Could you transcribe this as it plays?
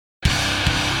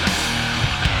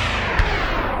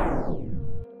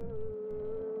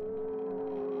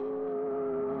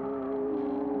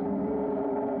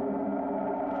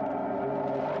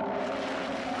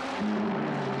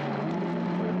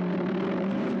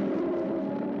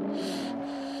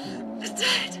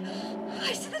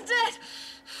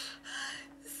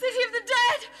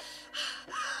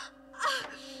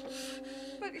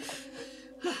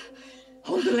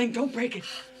link. Don't break it.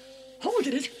 Hold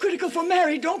it. It's critical for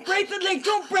Mary. Don't break the link.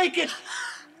 Don't break it.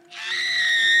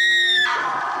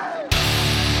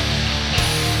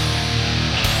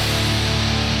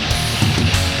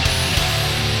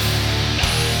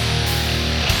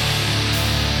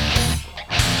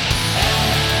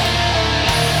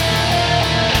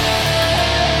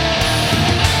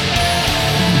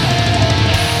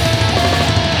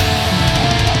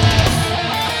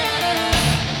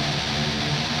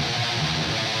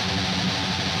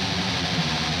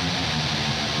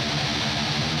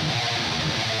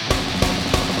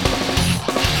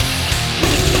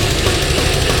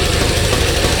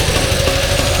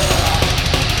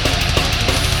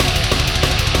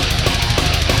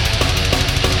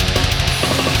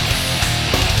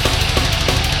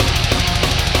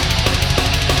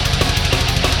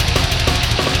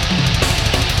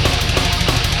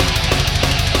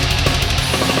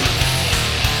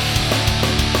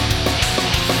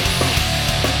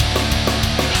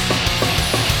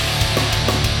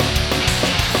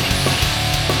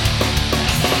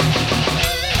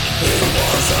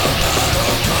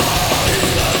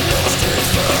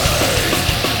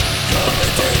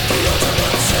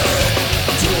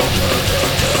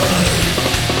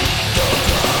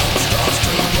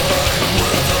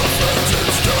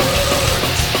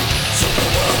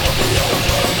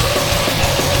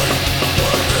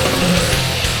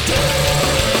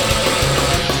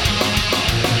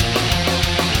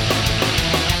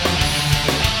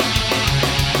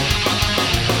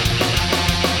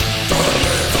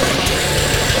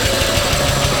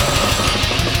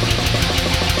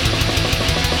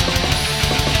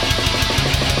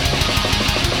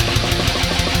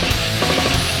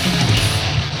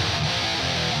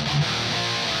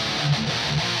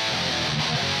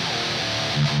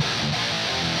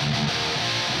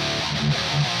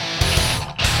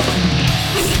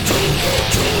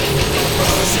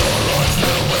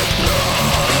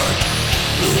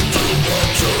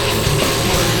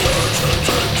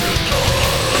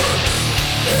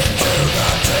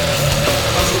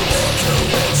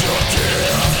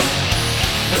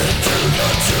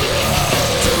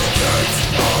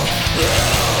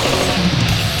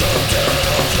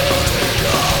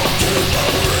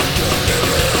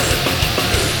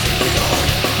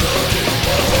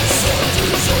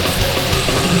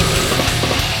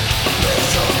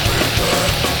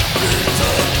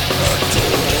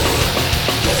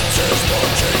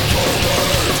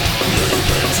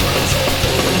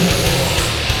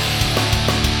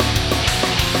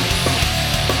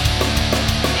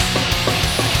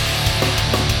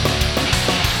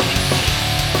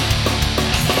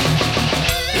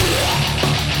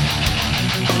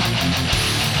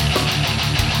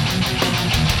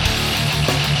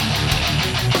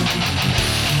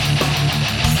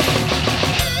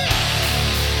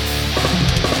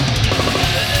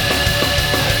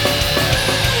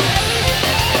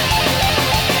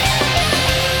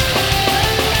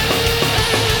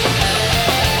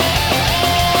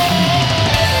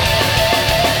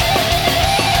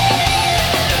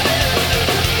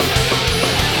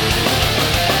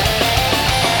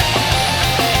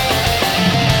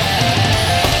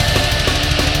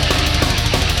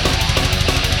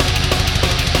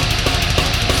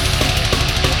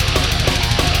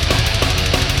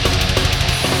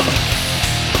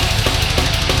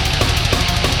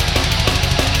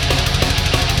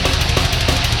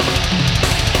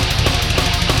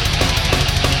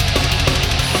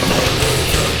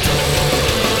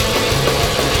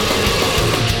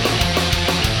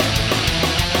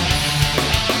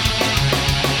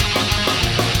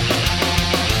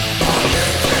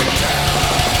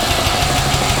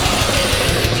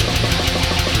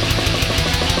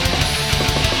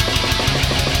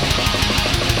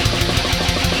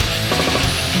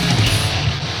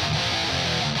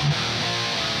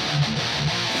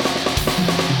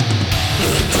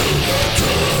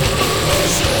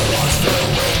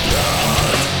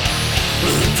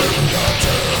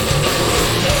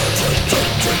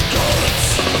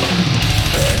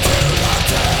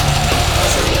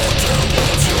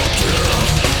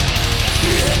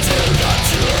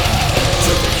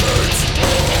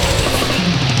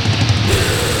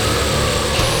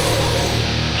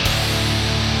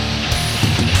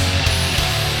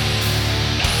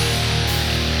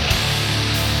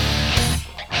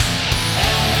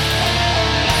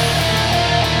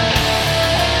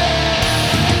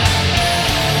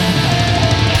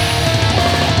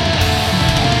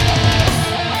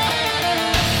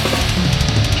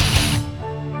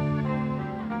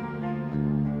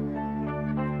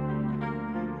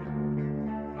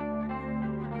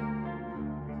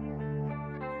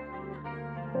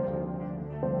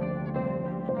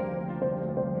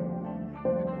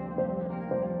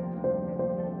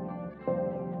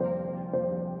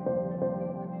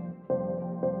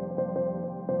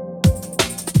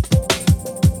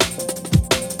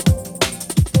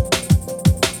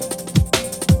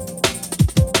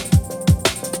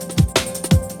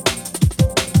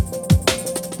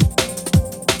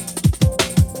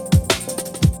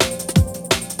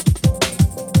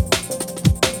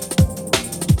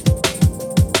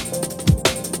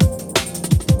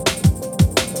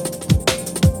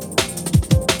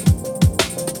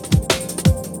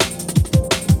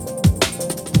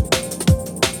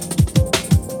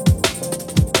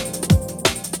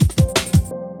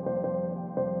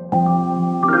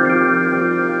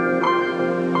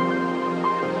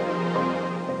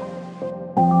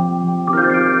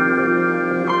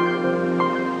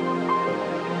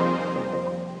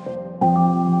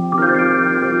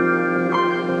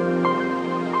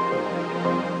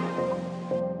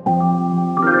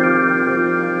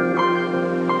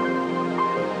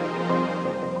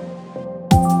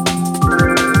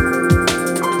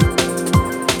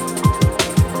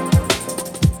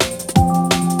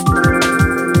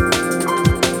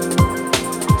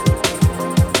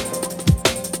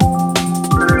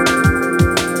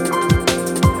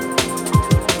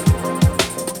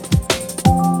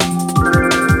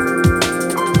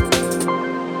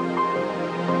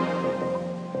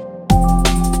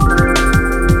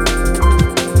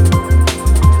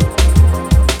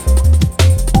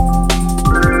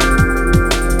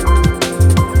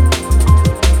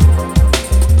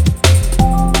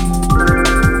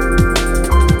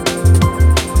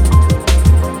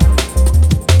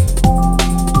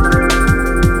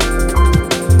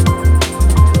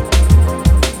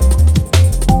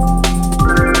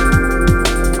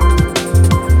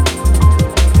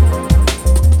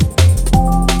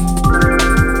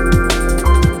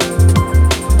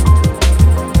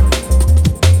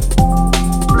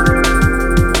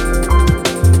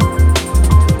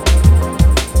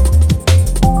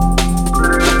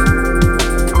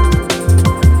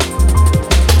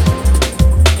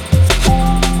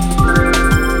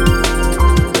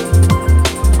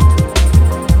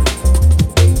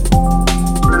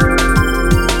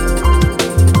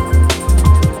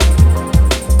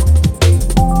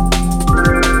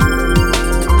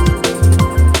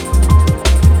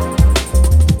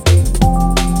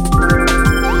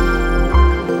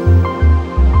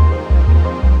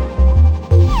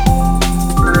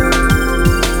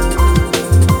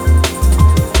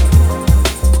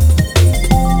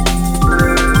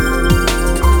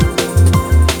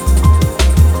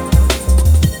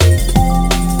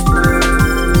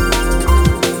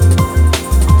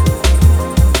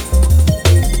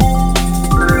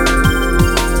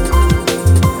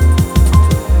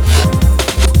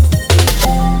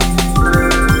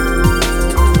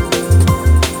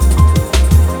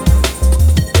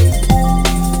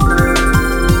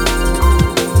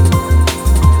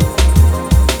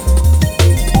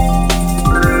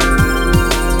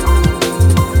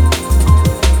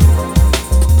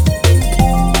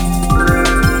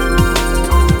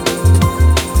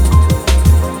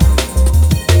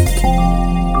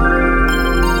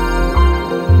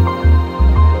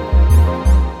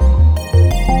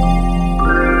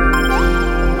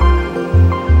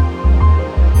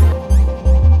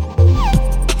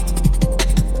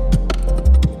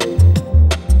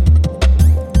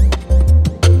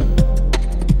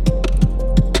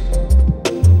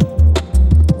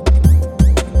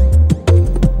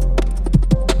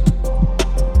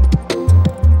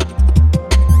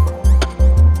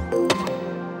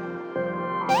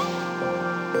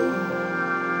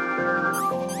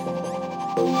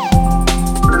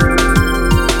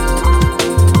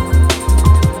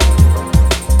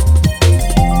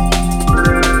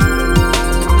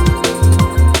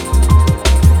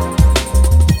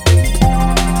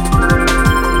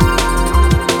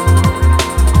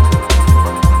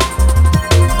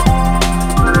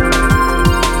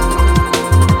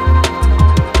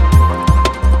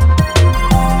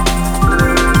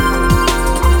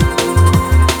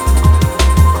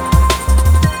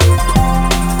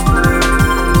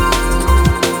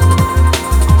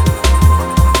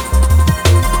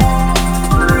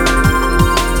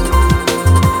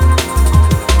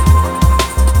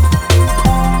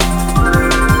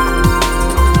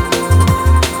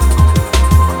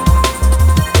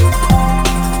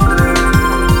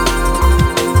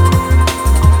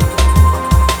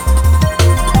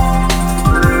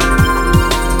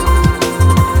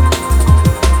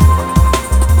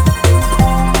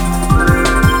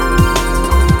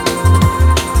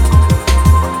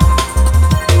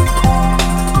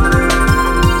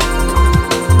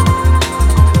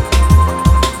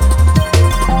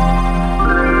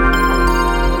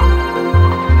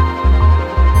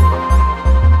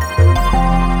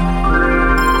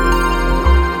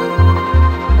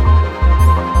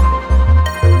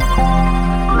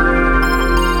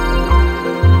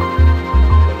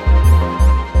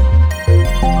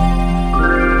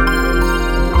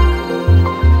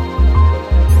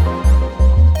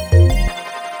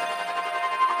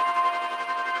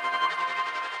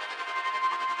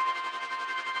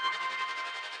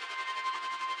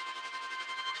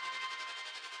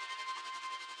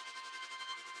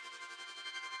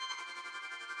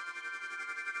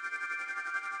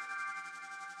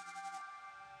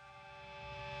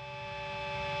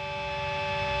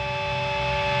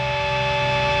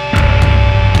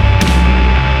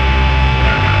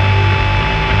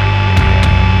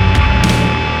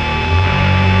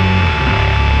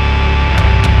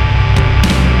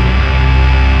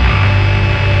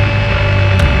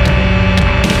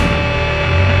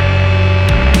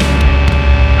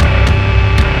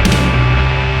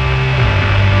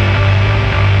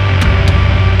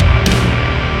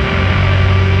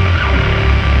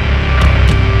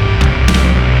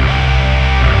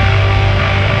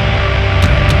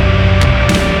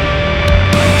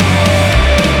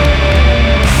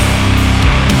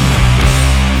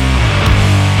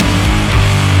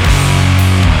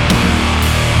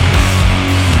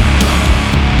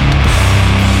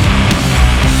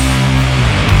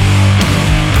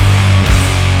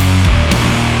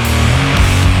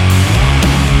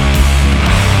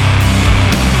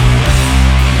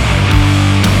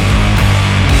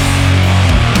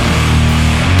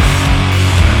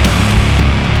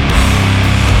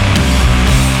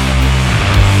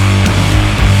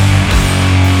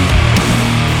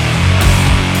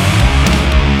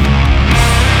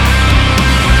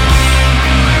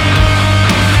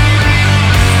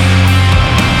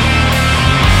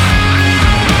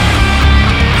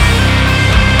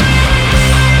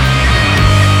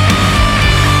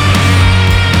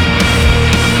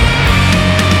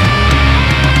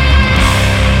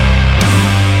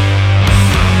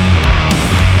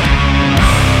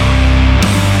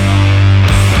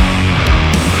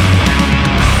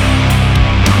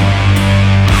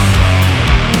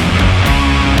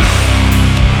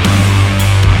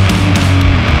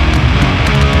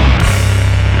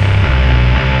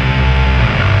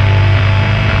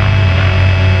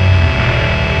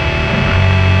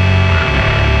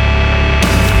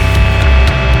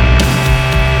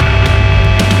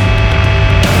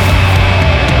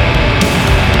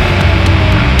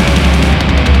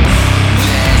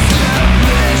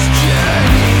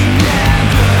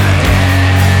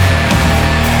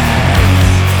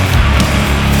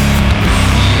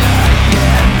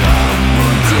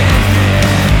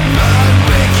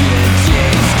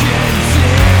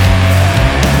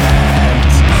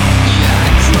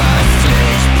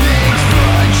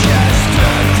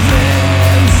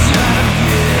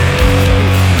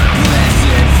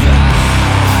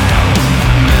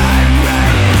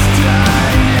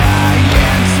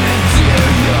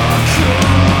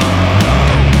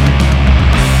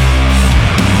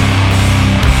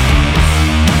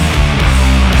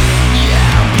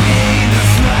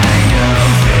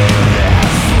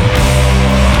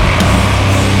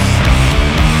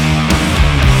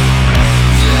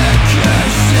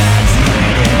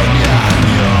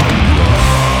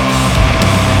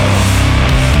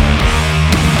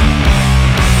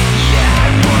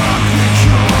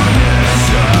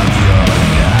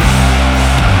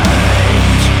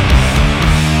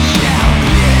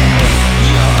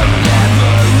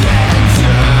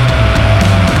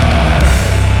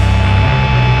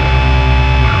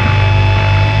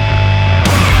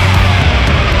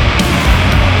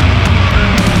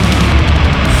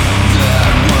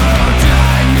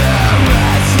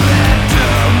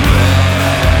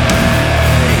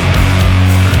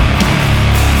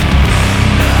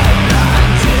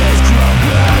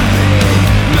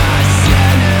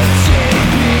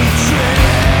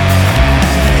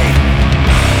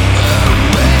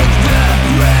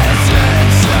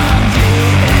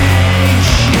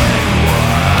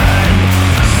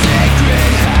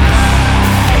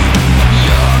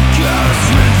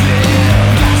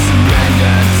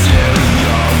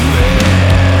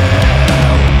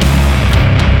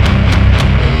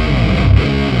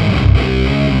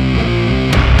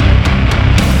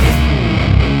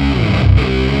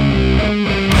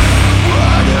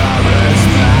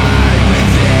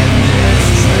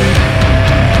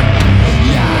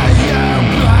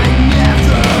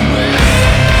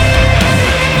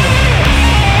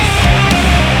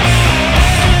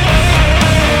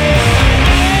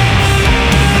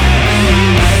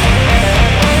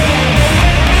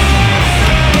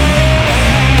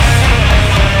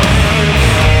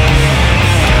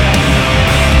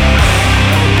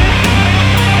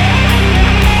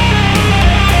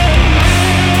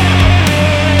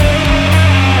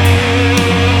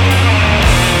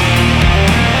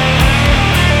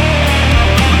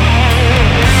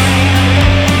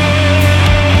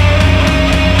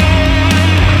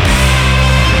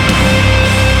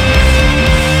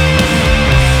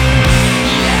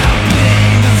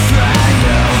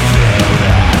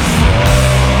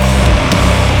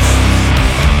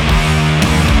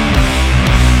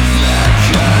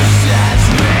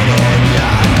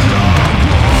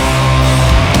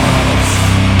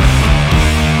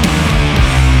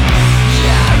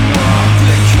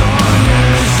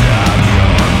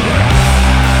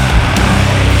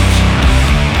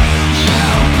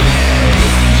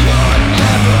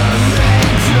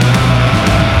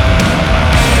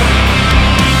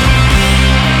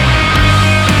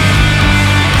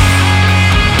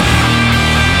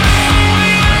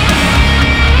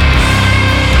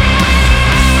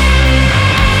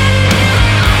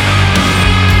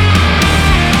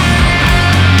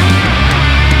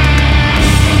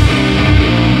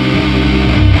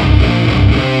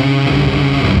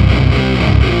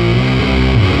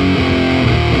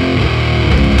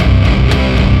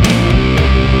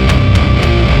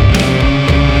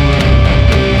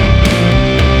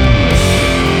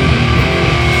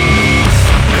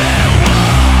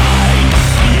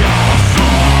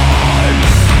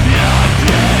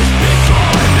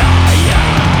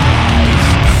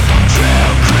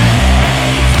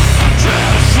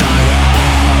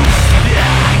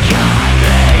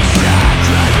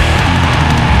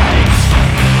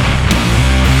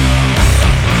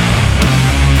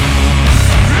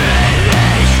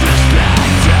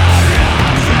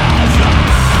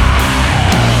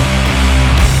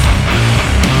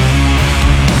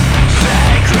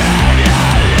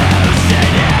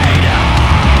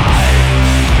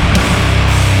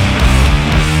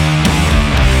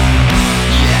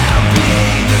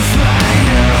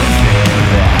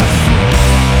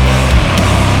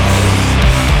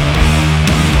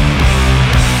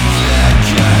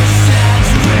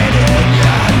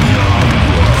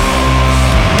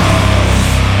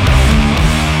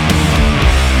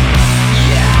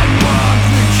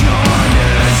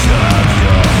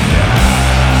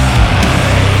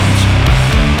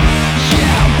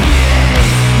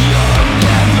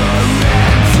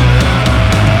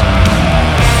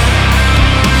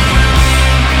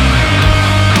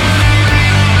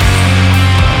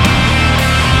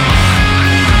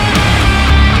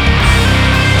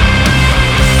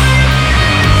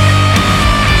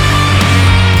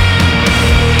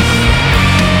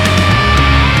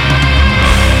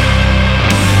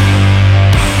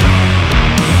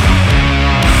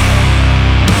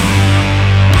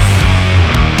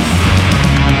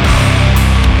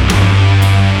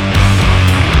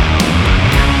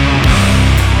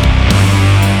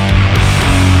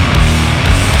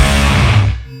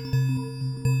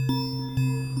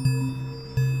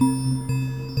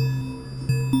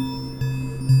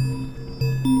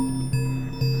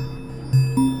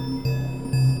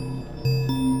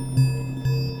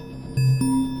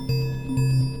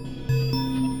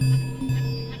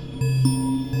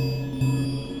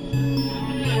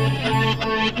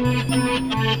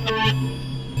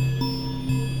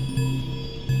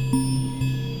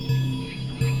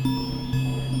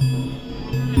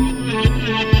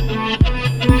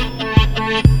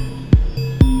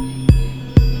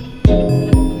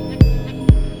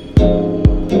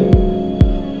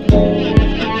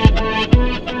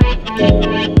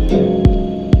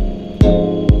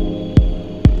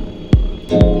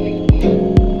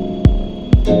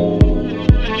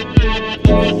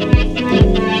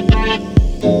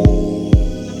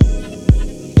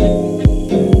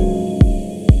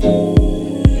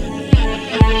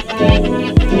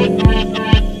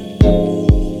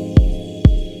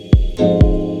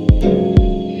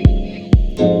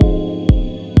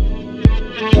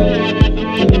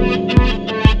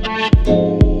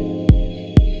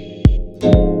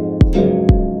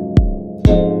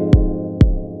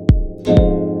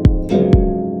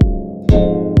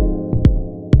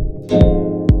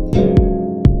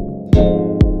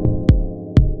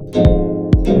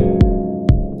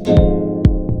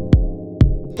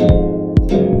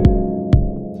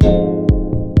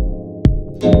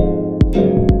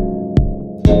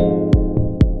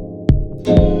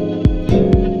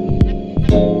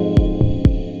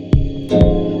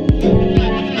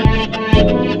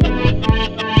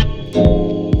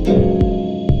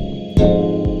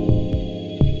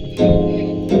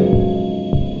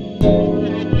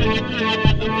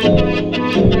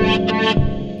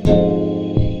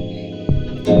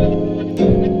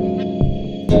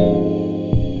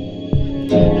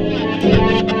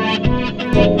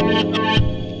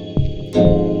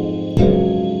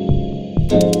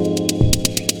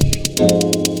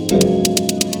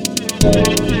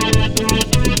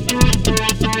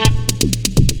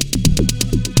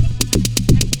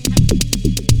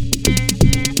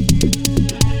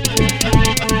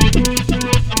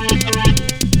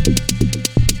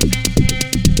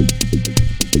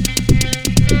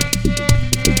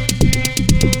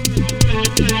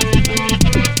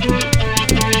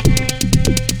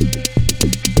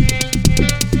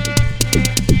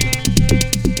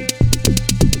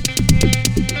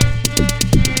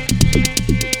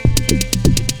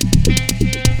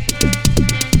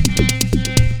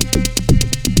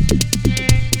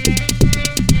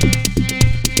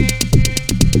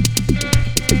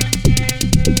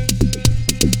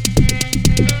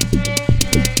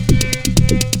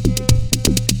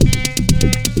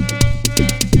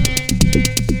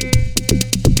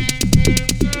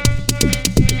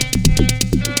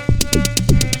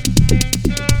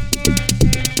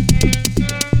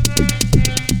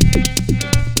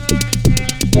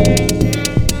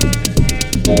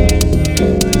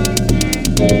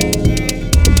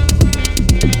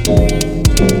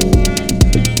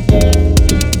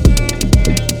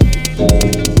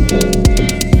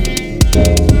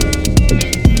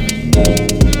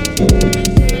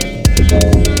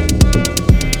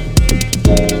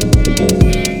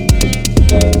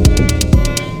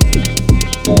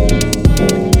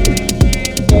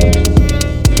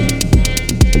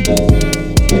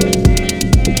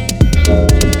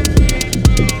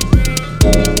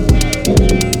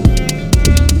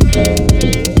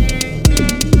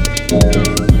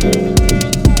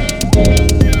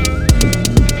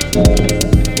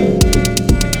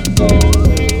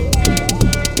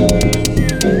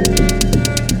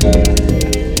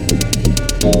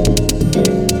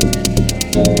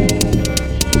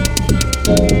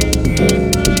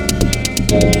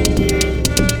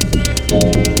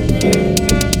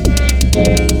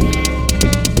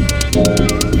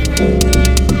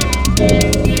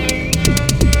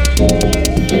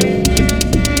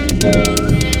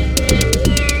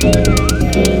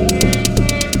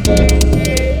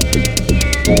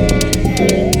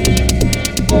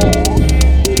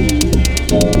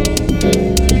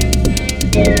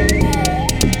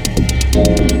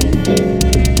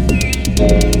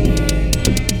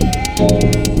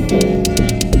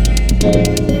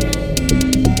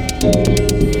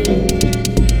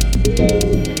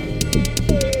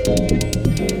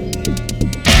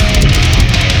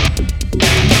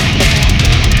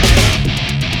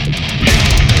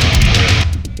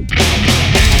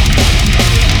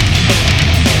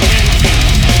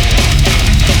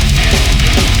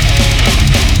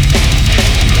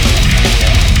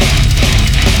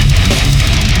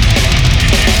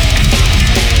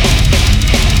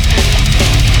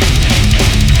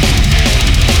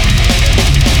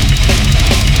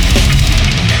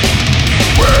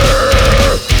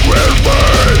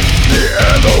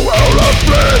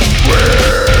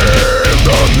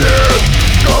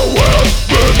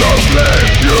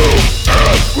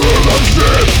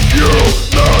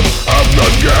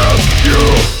 You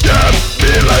get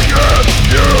me like earth.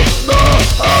 You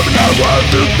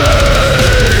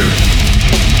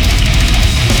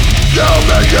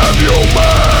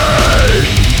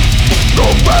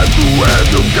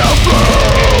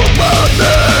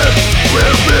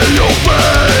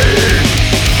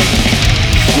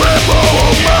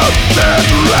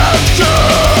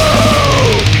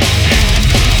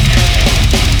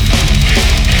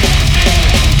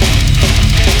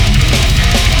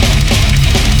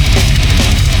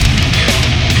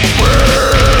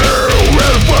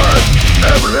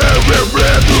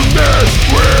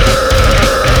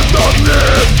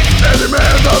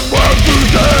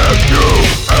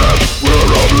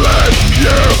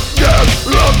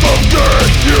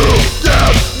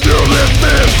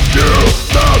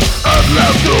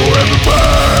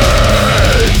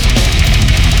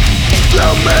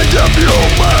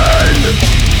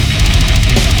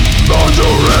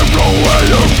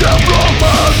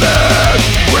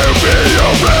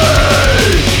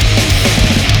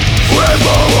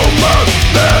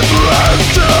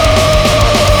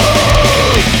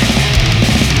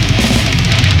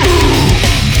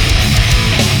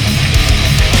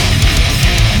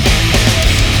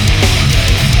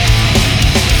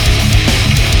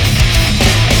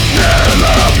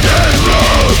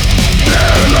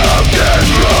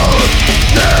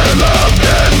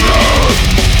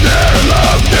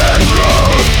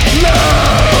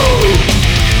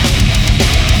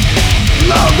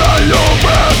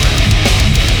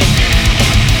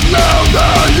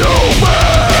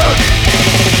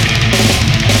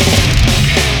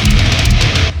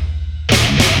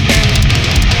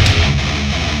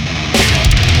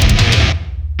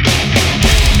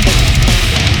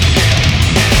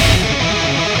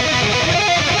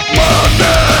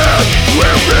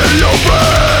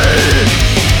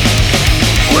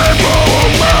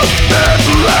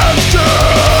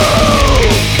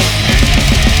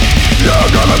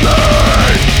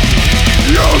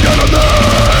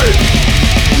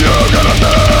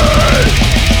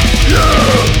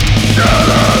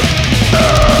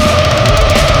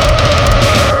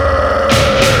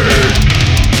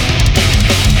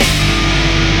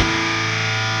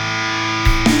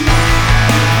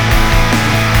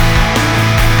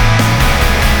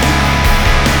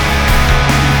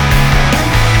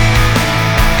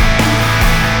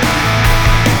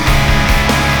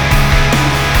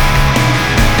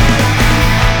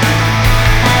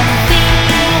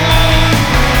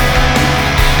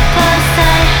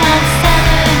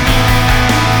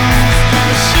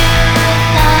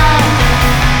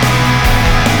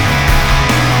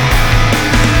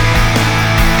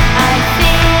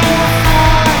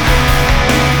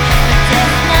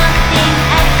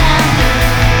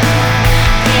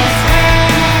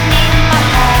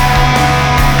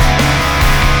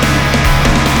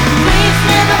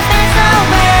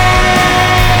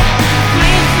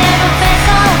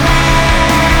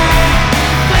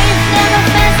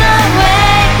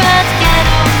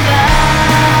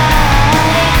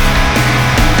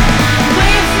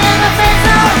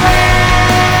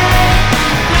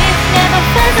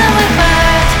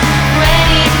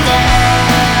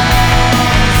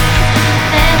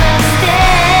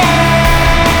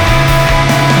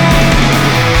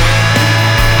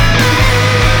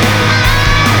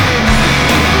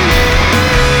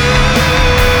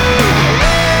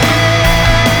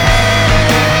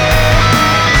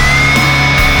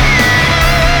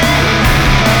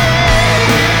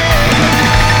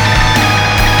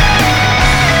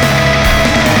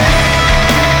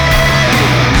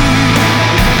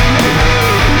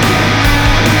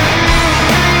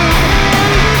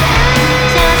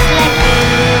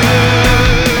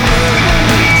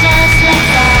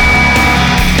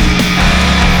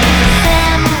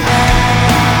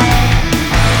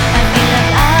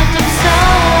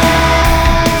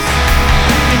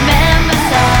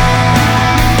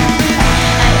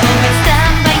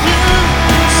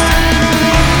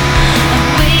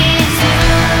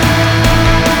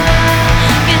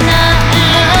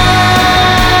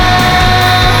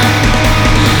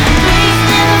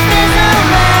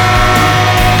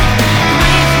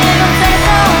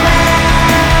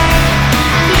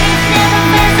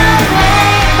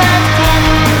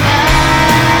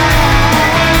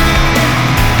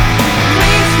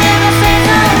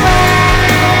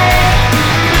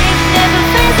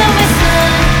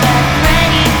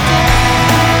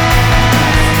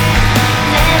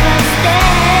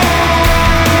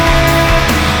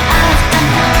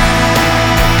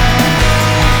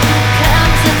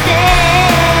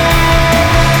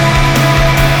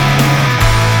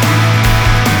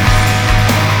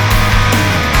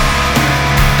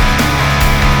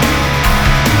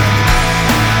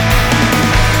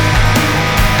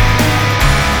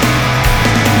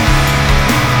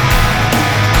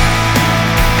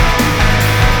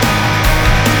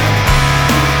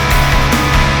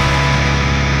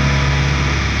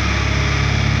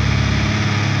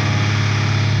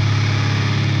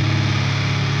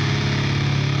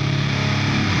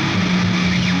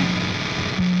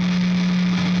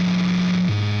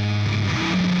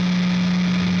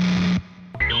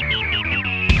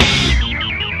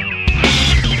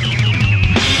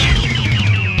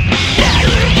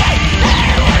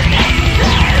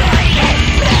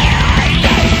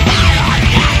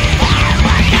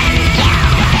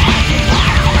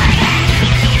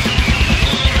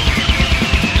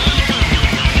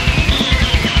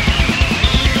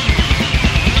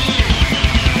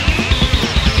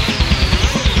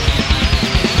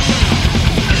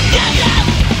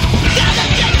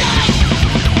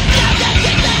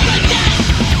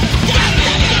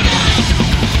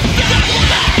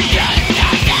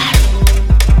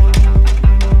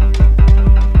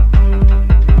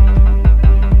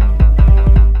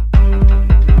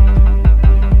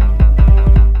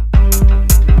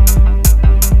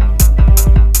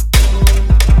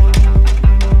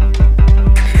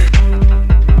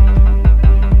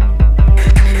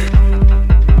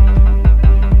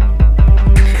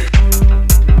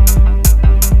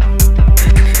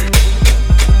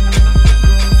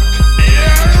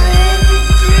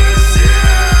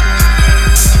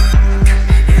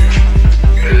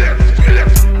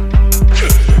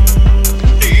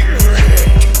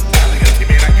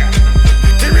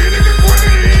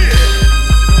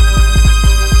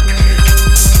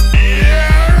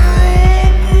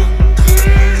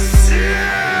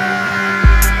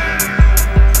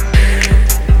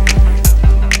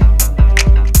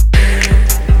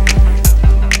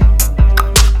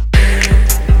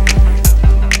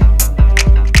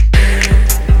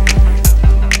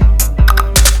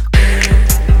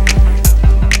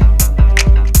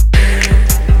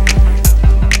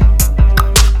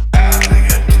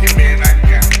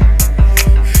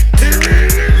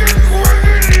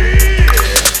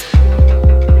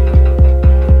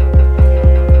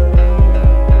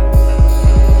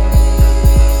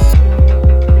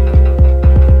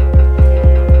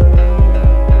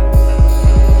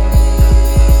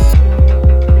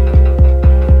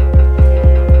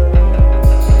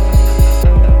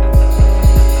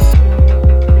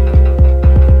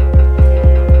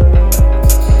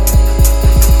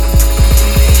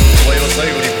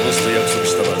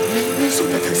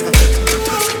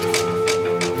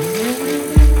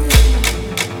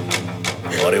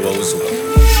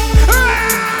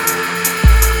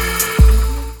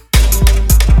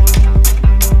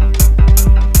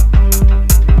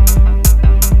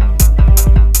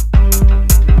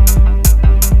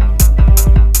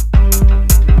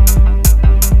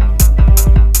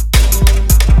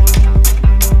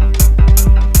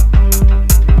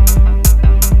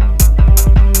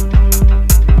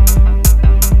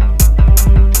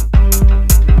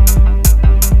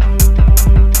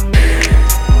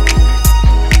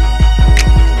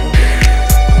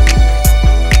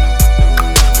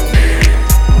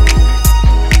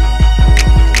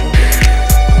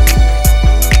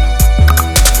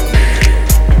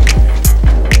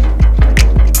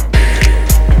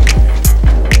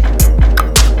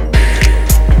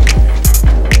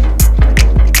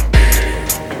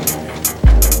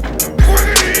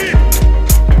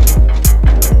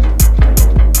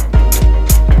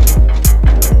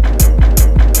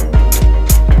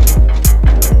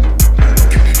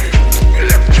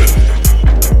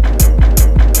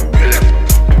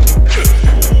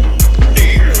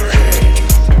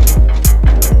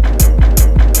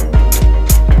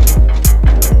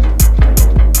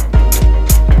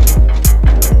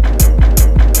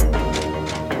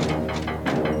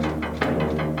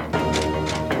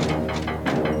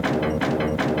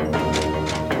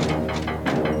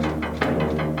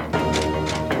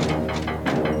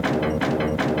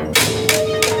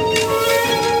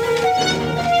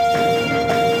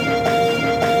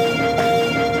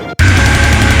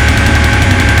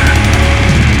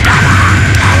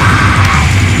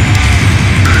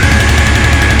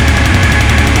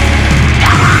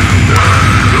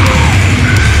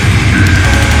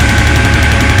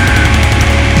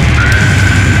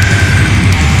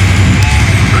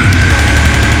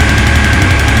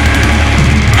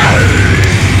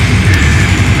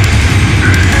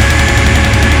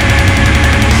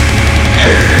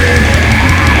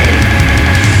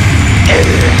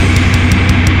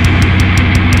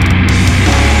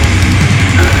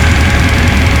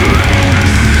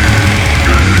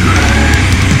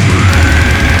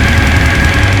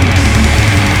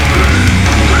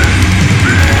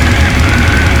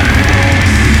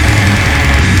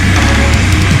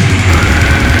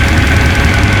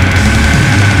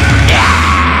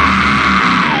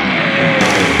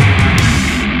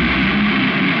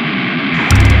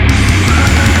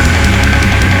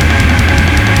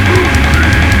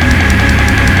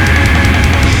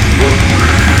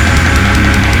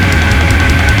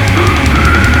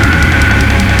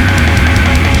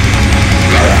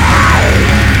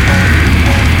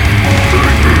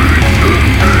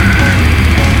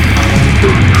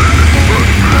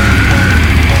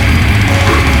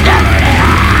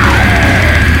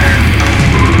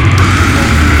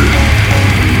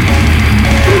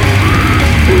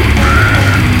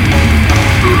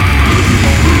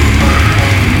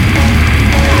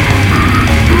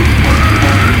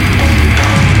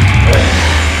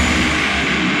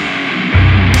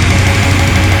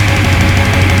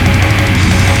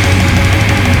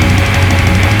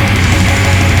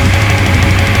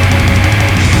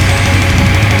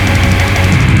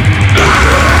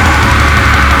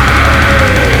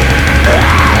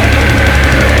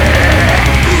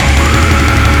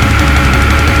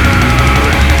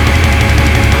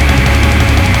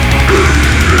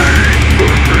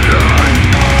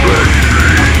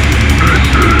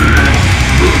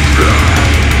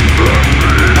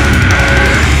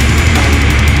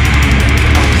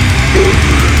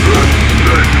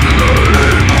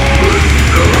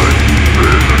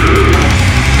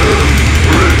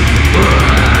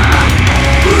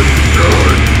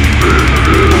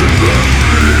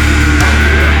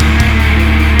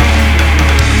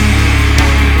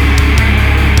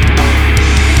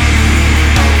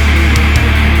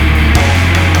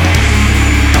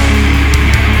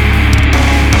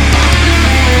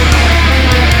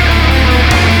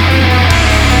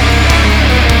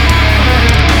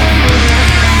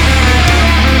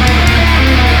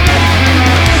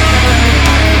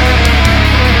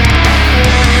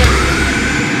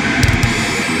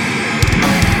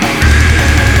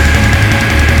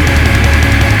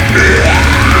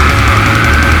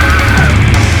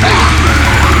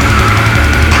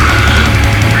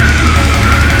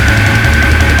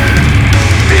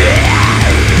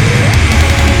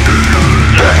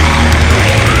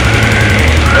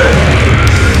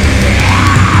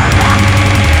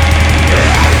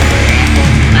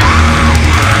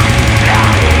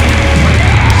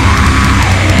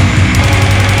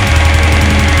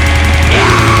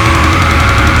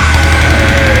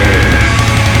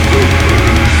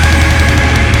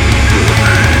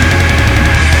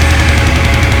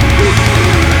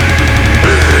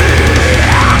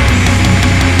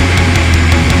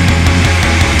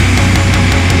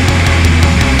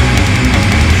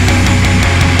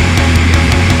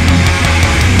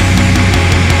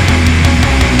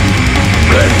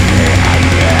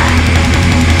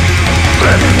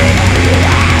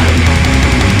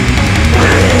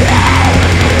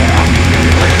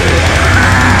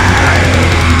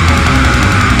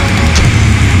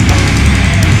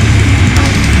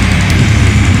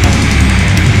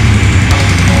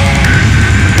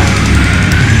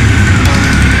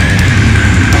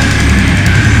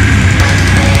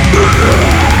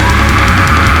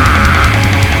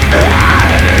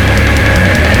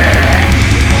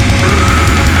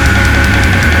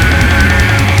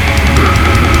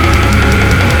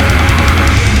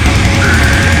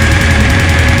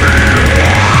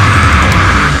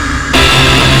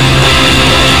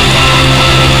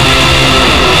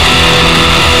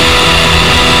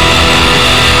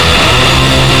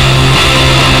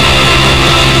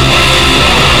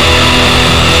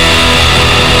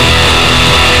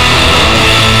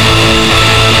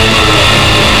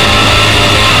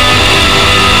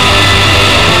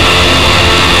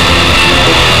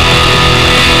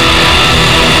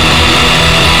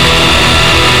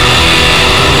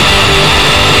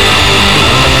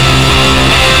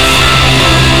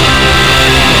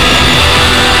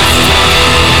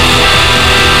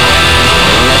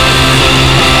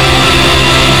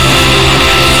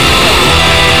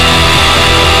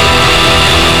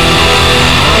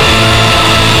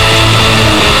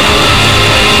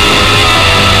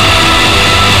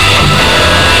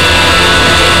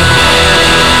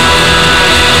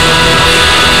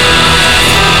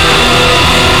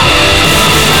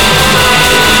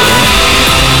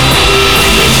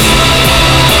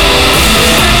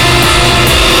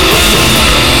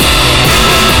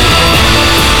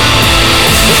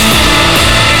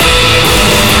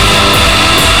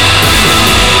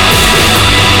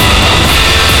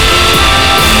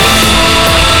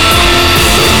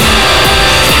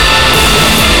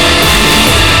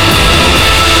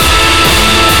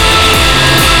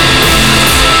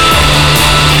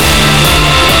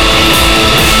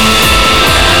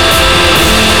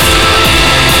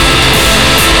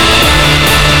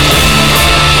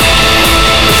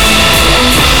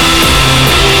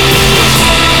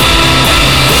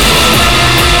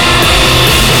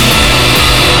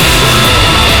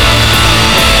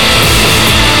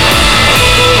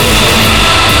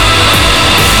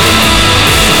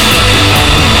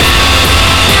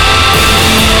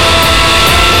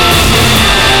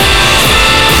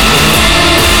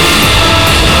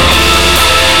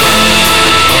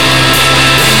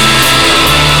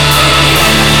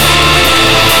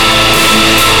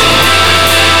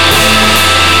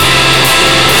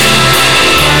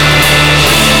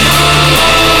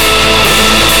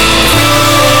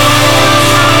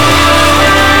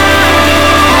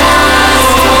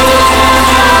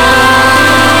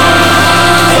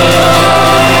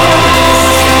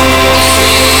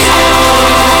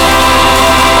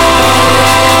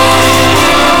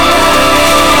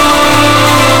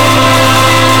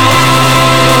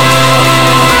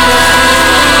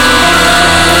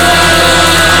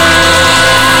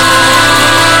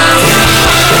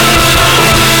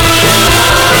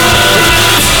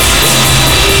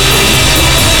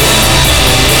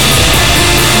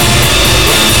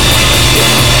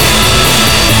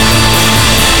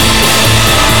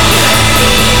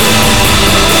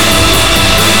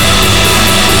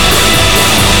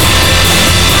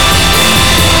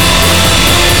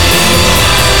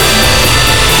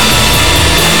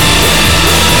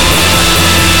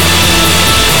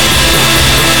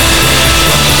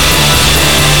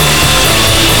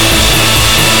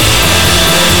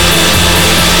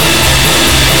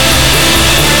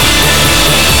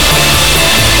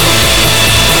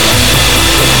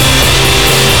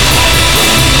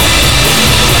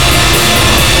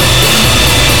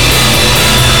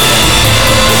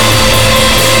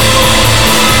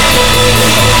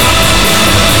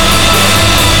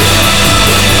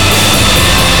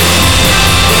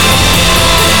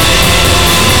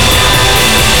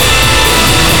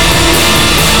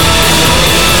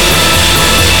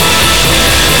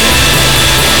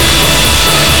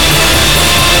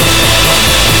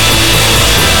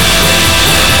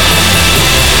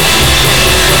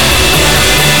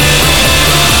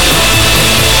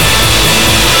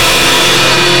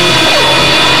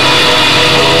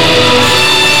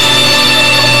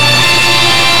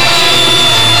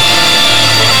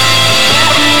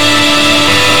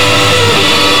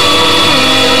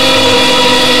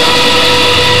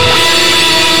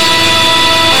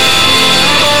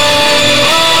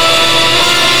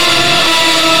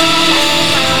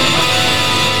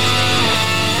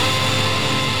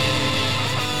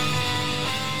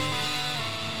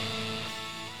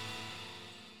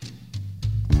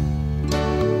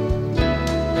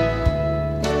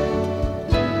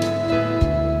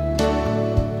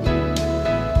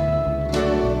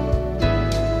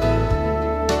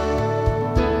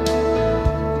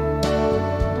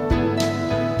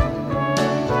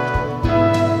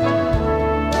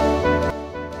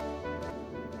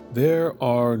There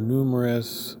are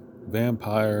numerous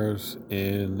vampires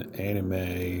in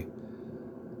anime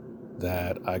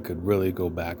that I could really go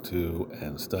back to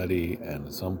and study, and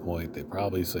at some point they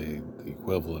probably say the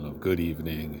equivalent of good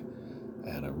evening,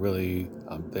 and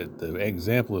the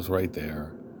example is right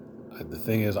there. The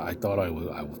thing is, I thought I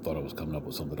was coming up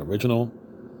with something original.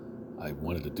 I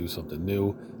wanted to do something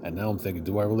new, and now I'm thinking,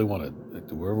 do I really want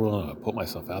to put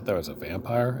myself out there as a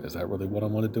vampire? Is that really what I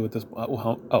want to do at this point?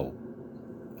 Oh,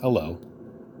 hello.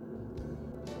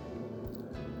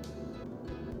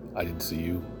 I didn't see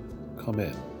you. Come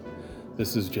in.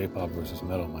 This is J-Pop versus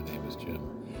Metal. My name is Jim,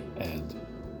 and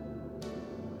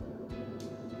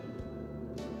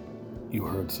you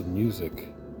heard some music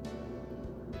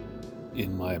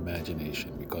in my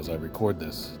imagination because I record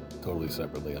this totally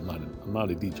separately. I'm not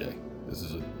a DJ. This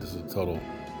is a total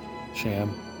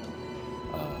sham.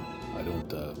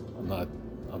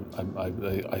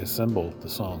 I assemble the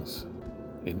songs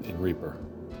in Reaper,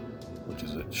 which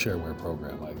is a shareware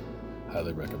program. I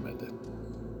highly recommend it.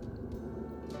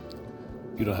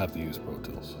 You don't have to use Pro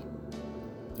Tools.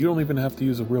 You don't even have to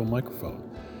use a real microphone.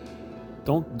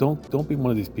 Don't be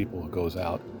one of these people who goes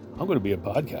out, I'm going to be a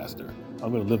podcaster.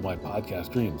 I'm going to live my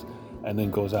podcast dreams, and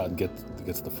then goes out and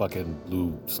gets the fucking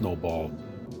blue snowball,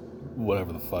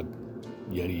 whatever the fuck,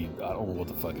 Yeti, I don't know what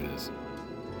the fuck it is.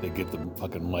 They get the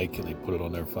fucking mic and they put it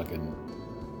on their fucking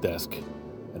desk,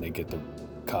 and they get the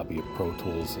copy of Pro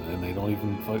Tools, and then they don't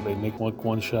even they make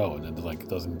one show, and then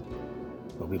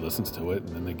nobody listens to it,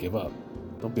 and then they give up.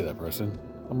 Don't be that person.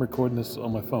 I'm recording this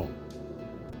on my phone.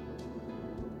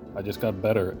 I just got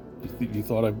better. You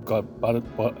thought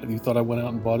you thought I went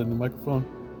out and bought a new microphone?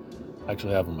 I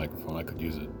actually have a microphone. I could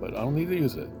use it, but I don't need to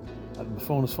use it. The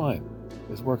phone is fine.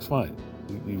 This works fine.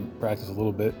 You practice a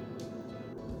little bit,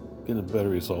 get a better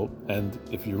result, and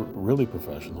if you're really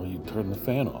professional, you turn the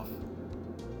fan off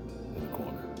in the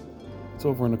corner. It's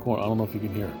over in the corner. I don't know if you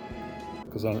can hear it,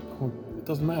 because it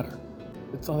doesn't matter.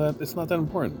 It's not that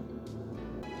important.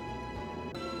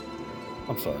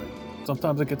 I'm sorry.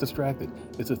 Sometimes I get distracted.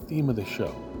 It's a theme of the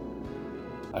show.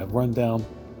 I've run down.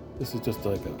 This is just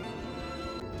like a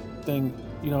thing,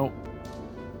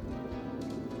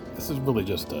 this is really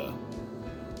just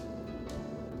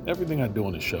everything I do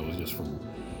on the show is just from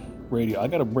radio. I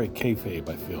gotta break kayfabe,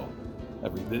 I feel.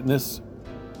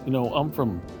 I'm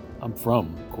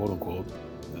from quote unquote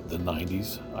the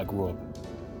 90s. I grew up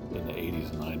in the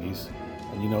 80s and 90s.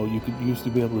 And you used to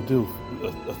be able to do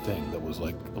a thing that was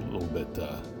like a little bit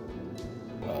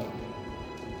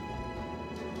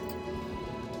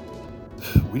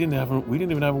we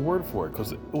didn't even have a word for it,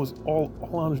 because it was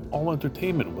all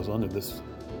entertainment was under this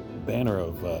banner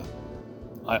of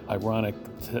ironic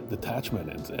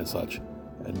detachment and such,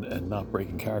 and not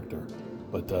breaking character,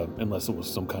 but unless it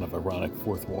was some kind of ironic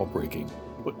fourth wall breaking.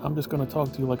 But I'm just going to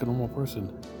talk to you like a normal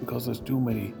person, because there's a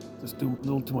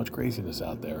little too much craziness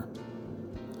out there.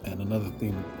 And another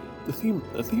theme, the theme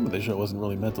of the show wasn't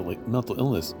really mental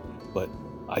illness, but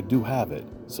I do have it.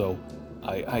 So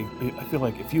I feel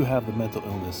like if you have the mental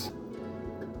illness,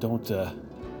 don't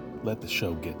let the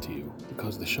show get to you,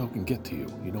 because the show can get to you.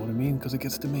 You know what I mean? Because it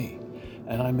gets to me,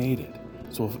 and I made it.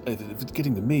 So if it's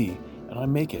getting to me and I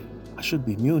make it, I should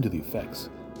be immune to the effects,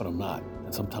 but I'm not.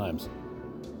 And sometimes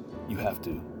you have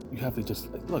to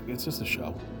just look. It's just a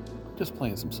show. I'm just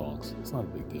playing some songs. It's not a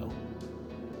big deal.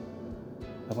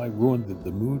 Have I ruined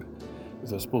the mood?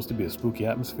 Is there supposed to be a spooky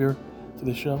atmosphere to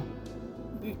this show?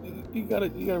 You gotta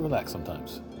relax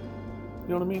sometimes. You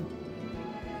know what I mean?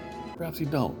 Perhaps you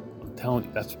don't. I'm telling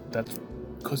you, that's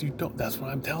because you don't. That's what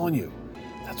I'm telling you.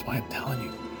 That's why I'm telling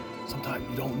you. Sometimes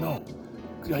you don't know.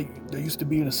 There used to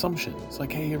be an assumption. It's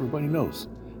like, hey, everybody knows,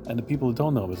 and the people who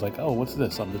don't know, it's like, oh, what's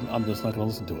this? I'm just not gonna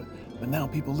listen to it. But now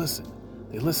people listen.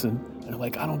 They listen and they're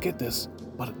like, I don't get this,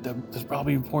 but there's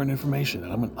probably important information,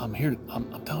 and I'm here.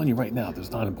 I'm telling you right now,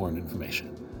 there's not important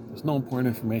information. There's no important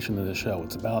information in the show.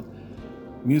 It's about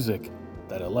music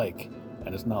that I like,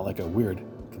 and it's not like a weird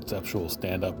conceptual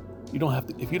stand-up. You don't have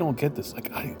to. If you don't get this,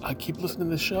 like I keep listening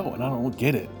to this show and I don't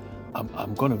get it.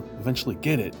 I'm going to eventually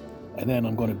get it, and then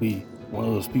I'm going to be one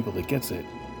of those people that gets it.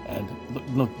 And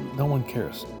look, no one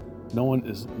cares. No one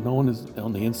is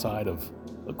on the inside of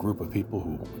a group of people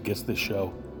who gets this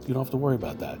show. You don't have to worry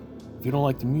about that. If you don't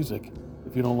like the music,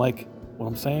 if you don't like what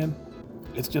I'm saying,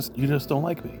 it's just, you just don't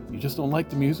like me. You just don't like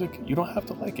the music. You don't have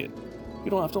to like it. You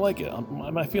don't have to like it.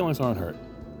 My feelings aren't hurt.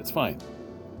 It's fine.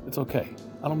 It's okay.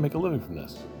 I don't make a living from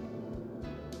this.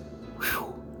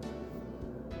 Whew.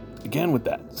 Again with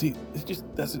that. See,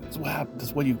 that's what happens.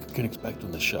 That's what you can expect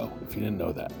on the show, if you didn't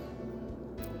know that.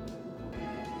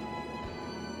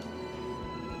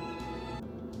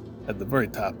 At the very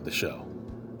top of the show,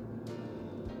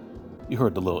 You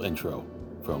heard the little intro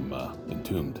from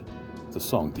Entombed. It's the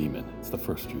song Demon. It's the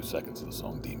first few seconds of the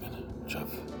song Demon, which I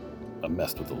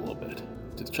messed with a little bit.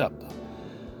 Just chopped up.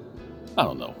 I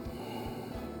don't know.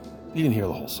 You didn't hear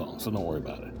the whole song, so don't worry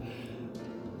about it.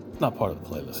 It's not part of the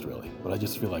playlist, really, but I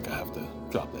just feel like I have to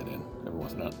drop that in every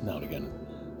once now and again,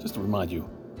 just to remind you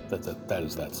that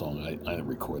is that song. I didn't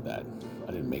record that.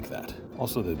 I didn't make that.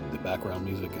 Also, the background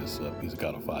music is Music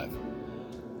Out of 5.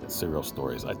 It's Serial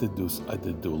Stories. I did do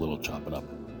a little chopping up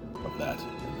of that,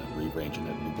 and then rearranging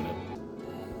it, looping it.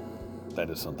 That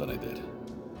is something I did.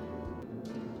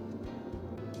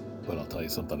 But I'll tell you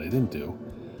something I didn't do.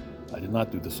 I did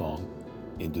not do the song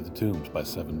Into the Tombs by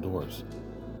Seven Doors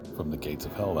from the Gates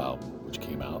of Hell album, which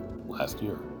came out last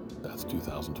year. That's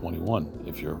 2021,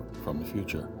 if you're from the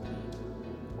future.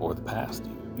 Or the past.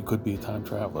 You could be a time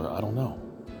traveler. I don't know.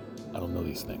 I don't know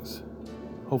these things.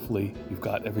 Hopefully, you've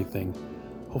got everything.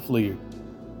 Hopefully,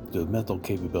 the mental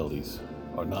capabilities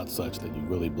are not such that you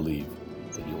really believe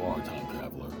that you are a time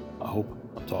traveler. I hope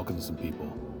I'm talking to some people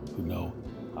who know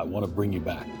I want to bring you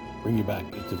back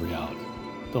into reality.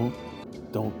 Don't,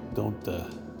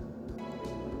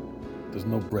 there's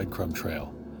no breadcrumb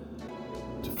trail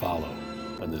to follow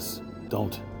on this.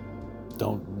 Don't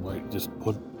worry, just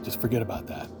forget about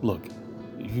that. Look,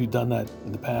 if you've done that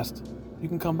in the past, you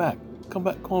can come back. Come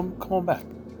on back.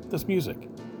 There's music.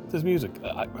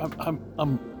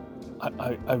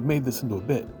 I've made this into a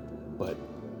bit, but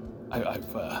I've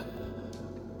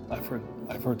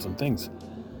heard some things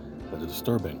that are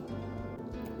disturbing.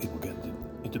 People get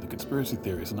into the conspiracy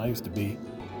theories, and I used to be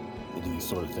into these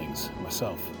sort of things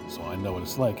myself, so I know what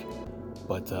it's like.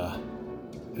 But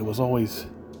it was always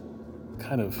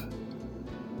kind of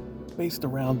based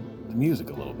around the music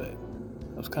a little bit.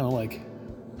 It was kind of like,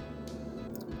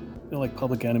 like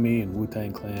Public Enemy and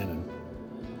Wu-Tang Clan, and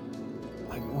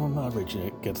not Rage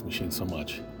Against the Machine so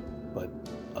much, but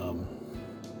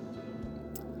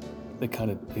they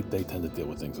tend to deal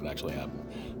with things that actually happen.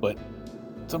 But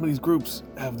some of these groups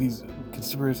have these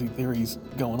conspiracy theories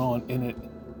going on in it,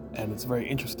 and it's very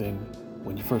interesting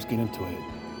when you first get into it.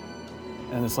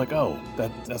 And it's like, oh,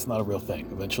 that's not a real thing.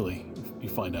 Eventually, you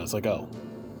find out it's like, oh,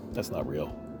 that's not real.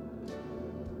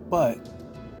 But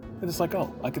it's like,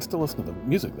 oh, I could still listen to the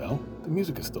music though. The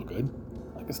music is still good.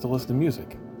 I could still listen to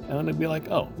music. And then it'd be like,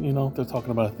 oh, they're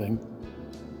talking about a thing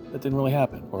that didn't really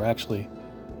happen. Or actually,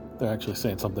 they're actually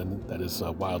saying something that is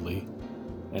wildly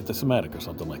anti-Semitic or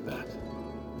something like that.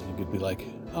 And you could be like,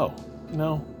 oh,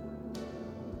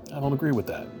 I don't agree with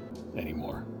that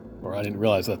anymore. Or I didn't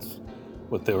realize that's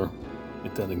what they were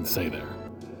intending to say there.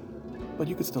 But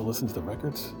you could still listen to the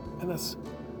records, and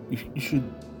you should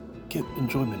get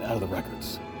enjoyment out of the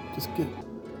records.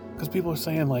 Because people are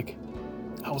saying, like,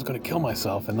 I was going to kill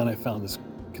myself, and then I found this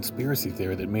conspiracy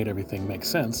theory that made everything make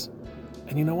sense.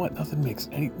 And you know what? It doesn't make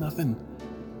sense.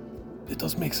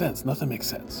 Nothing makes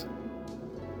sense.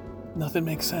 Nothing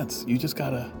makes sense. You just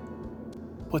gotta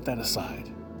put that aside.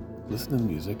 Listen to the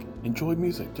music. Enjoy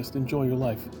music. Just enjoy your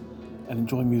life and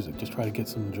enjoy music. Just try to get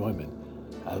some enjoyment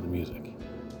out of the music.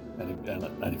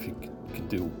 And if you can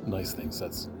do nice things,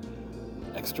 that's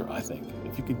extra, I think.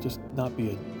 If you could just not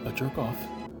be a jerk off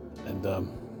and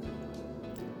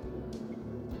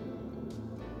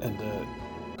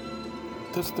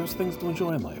there's things to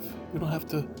enjoy in life. You don't have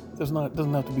to. Doesn't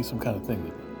have to be some kind of thing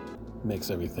that makes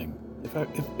everything.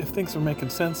 If things are making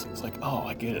sense, it's like, oh,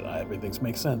 I get it. Everything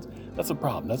makes sense. That's a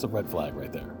problem. That's a red flag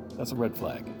right there. That's a red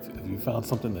flag. If you found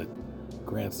something that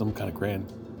grants some kind of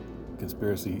grand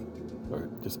conspiracy or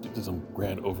just some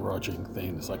grand overarching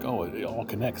thing, it's like, oh, it all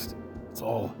connects. It's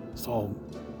all.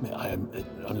 Man, I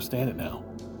understand it now.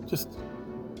 Just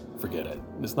forget it.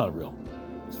 It's not real.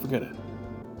 Just forget it.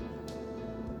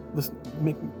 Listen,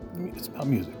 it's about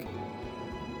music.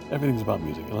 Everything's about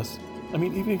music.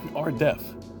 Even if you are deaf,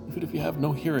 even if you have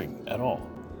no hearing at all,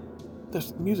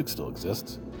 music still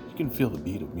exists. You can feel the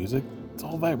beat of music. It's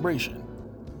all vibration,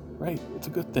 right? It's a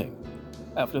good thing.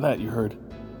 After that, you heard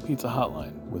Pizza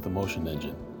Hotline with Emotion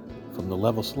Engine from the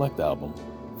Level Select album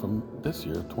from this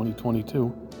year,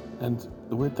 2022. And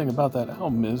the weird thing about that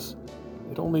album is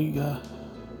it only, I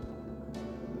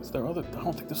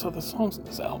don't think there's other songs in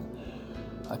this album.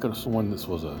 I could have sworn this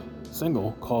was a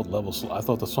single called Level Select. I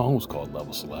thought the song was called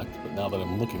Level Select, but now that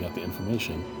I'm looking at the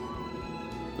information,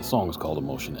 the song is called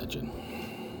Emotion Engine.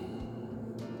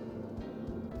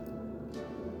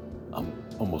 I'm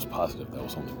almost positive that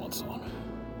was only one song.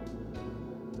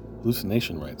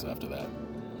 Hallucination writes after that.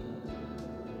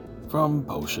 From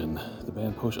Potion, the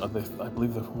band Potion, I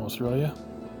believe they're from Australia.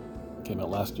 Came out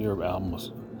last year. Album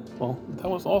was, that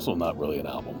was also not really an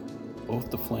album.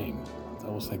 Both the Flame.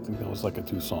 I think that was like a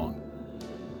 2-song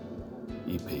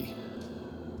EP.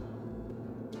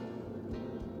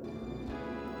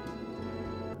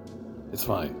 It's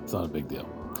fine. It's not a big deal.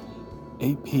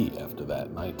 AP after that,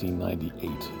 1998,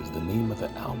 is the name of the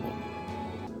album.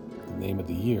 The name of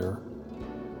the year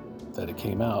that it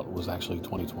came out was actually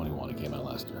 2021. It came out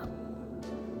last year.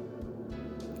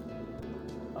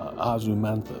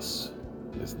 Ozymanthus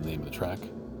is the name of the track,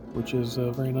 which is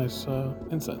a very nice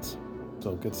incense.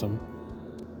 So get some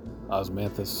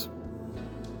Osmanthus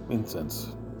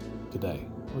incense today,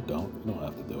 or don't. You don't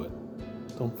have to do it.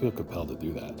 Don't feel compelled to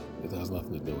do that. It has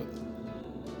nothing to do with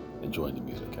enjoying the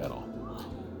music at all.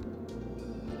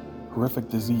 Horrific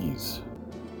Disease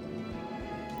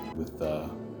with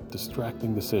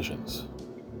Distracting Decisions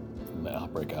from the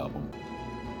Outbreak album.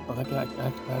 Oh, that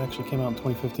actually came out in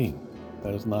 2015.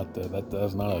 That is not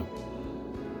it's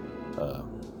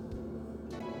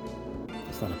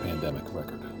not a pandemic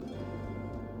record.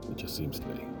 It just seems to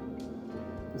be.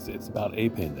 It's about a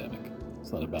pandemic.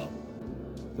 It's not about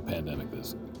the pandemic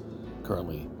that's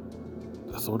currently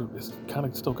it's kind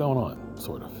of still going on,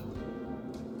 sort of.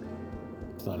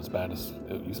 It's not as bad as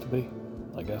it used to be,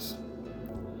 I guess.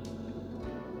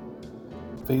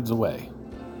 Fades Away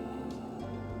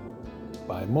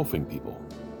by Mofing People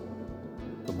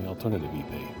from the Alternative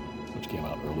EP, which came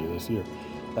out earlier this year.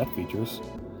 That features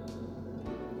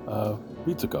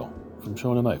Ritsuko from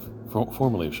Shonen Knife,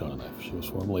 formerly of Shonen Knife. She was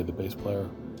formerly the bass player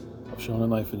of Shonen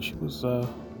Knife, and she was, what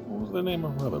was the name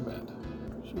of her other band?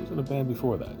 She was in a band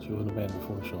before that. She was in a band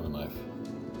before Shonen Knife.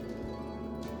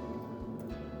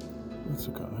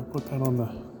 Ritsuko, I put that on the,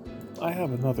 I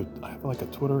have like a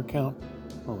Twitter account.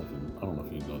 I don't know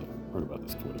if you heard about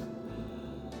this Twitter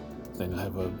thing. I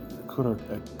have a Twitter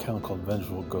account called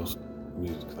Vengeful Ghost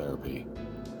Music Therapy,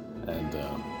 and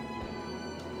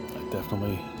I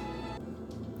definitely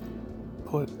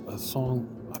put a song.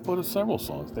 I put several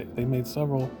songs. They made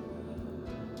several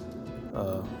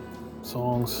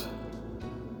songs.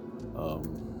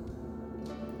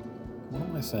 What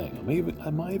am I saying?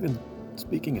 Am I even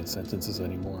speaking in sentences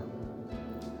anymore?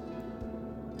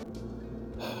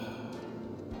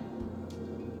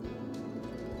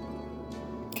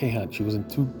 Keihan, she was in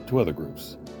two other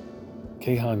groups,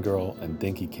 Keihan Girl and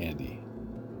Dinky Candy.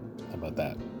 How about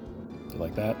that? You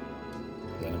like that?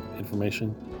 Is that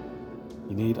information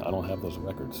you need? I don't have those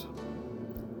records,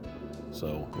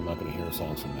 so you're not going to hear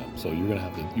songs from them. So you're gonna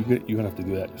have to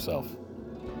do that yourself.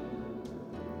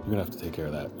 You're gonna have to take care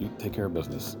of that. You take care of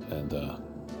business and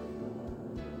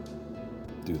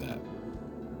do that,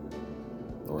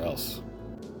 or else.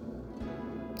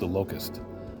 The Locust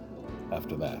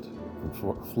after that.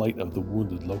 From Flight of the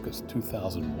Wounded Locust,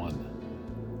 2001.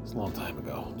 It's a long time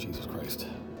ago. Jesus Christ.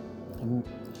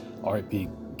 R.I.P.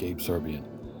 Gabe Serbian,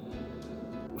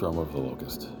 drummer of the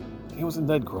Locust. He was in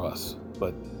Dead Cross,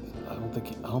 but I don't think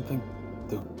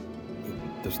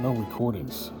there's no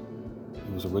recordings.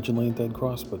 He was originally in Dead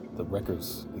Cross, but the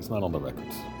records, he's not on the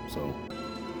records. So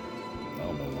I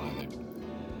don't know why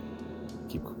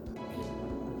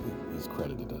he's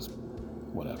credited as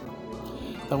whatever.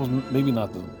 That was maybe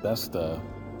not the best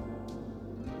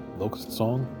Locust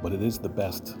song, but it is the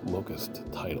best Locust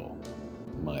title,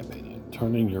 in my opinion.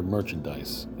 Turning your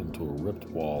merchandise into a ripped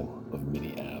wall of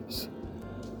mini abs.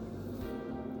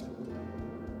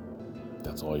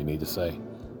 That's all you need to say.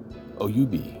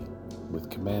 Oyubi with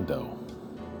Commando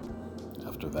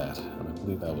after that. And I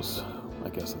believe that was, I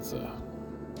guess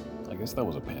that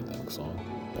was a pandemic song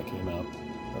that came out.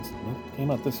 It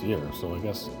came out this year, so I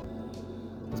guess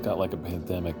it's got like a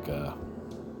pandemic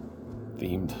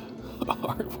themed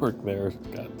artwork there.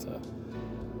 It's got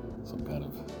some kind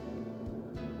of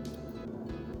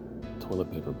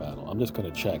toilet paper battle. I'm just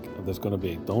going to check. There's going to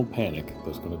be, don't panic,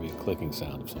 there's going to be a clicking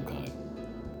sound of some kind.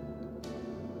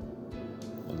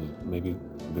 And maybe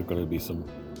there's going to be some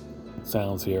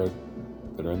sounds here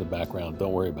that are in the background.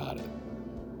 Don't worry about it.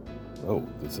 Oh,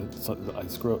 I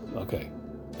screwed. Okay,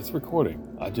 it's recording.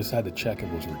 I just had to check it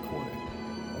was recording.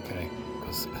 Okay?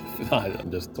 Because if not,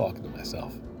 I'm just talking to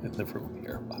myself in the room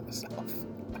here by myself.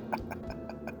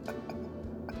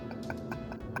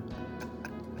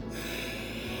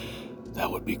 That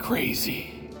would be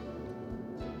crazy.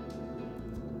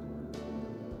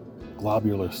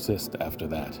 Globular cyst after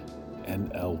that.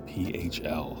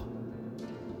 NLPHL.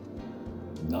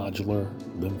 Nodular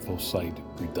lymphocyte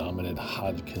predominant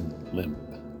Hodgkin lymph.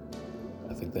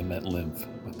 I think they meant lymph,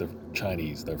 but they're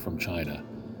Chinese. They're from China.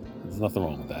 There's nothing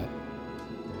wrong with that.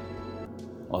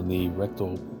 On the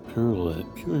rectal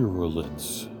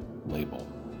purulence label.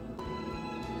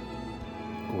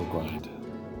 Gore Grind.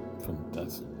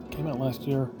 That came out last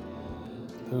year.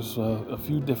 There's a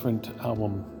few different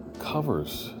album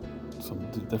covers, some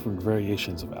different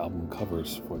variations of album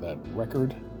covers for that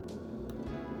record.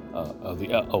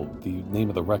 The name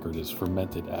of the record is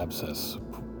Fermented Abscess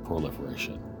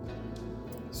Proliferation.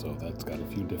 So that's got a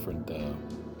few different.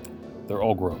 They're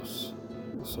all gross.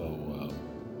 So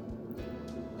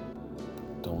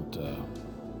don't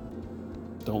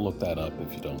look that up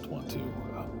if you don't want to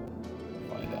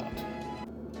find out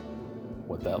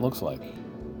what that looks like.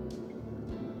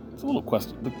 It's a little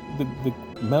question. The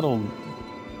metal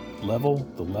level,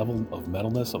 the level of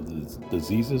metalness of the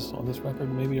diseases on this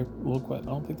record, maybe a little question.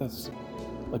 I don't think that's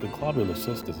like a globular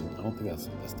cyst. I don't think that's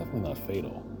definitely not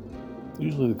fatal.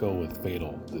 Usually they go with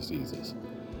fatal diseases,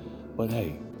 but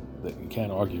hey, you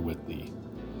can't argue with the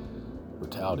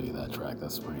brutality of that track.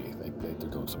 That's pretty. They're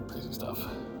doing some crazy stuff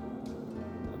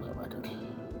on that record.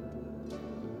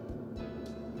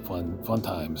 Fun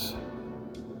times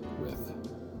with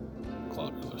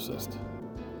globular cyst.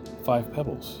 Five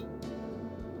Pebbles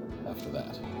after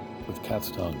that, with Cat's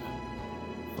Tongue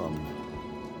from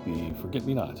the Forget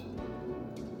Me Not.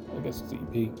 I guess it's the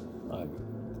EP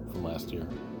from last year.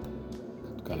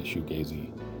 Kind of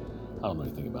shoegazy. I don't know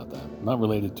anything about that. Not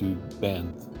related to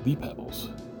band The Pebbles.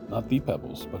 Not The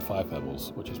Pebbles, but Five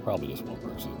Pebbles, which is probably just one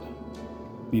person.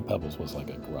 The Pebbles was like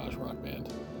a garage rock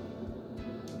band.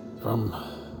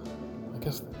 I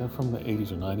guess they're from the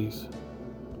 80s or 90s.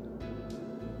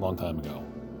 Long time ago.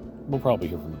 We'll probably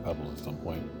hear from the Pebbles at some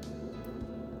point.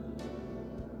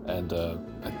 And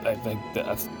I think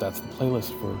that's the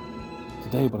playlist for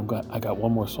today, but I got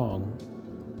one more song.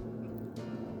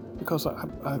 Because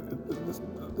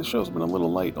the show's been a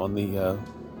little light on the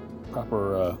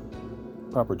proper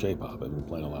J-pop. I've been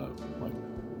playing a lot of like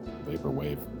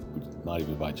vaporwave, not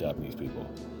even by Japanese people,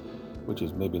 which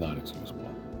is maybe not excusable.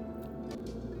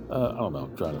 I don't know.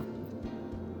 Trying to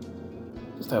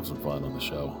just have some fun on the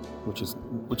show, which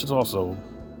is also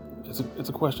it's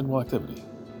a questionable activity.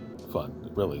 Fun,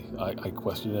 really. I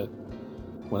question it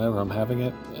whenever I'm having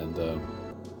it, and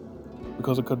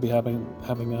because it could be having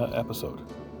an episode.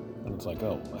 And it's like,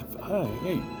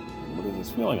 hey, what is this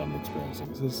feeling I'm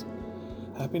experiencing? Is this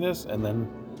happiness? And then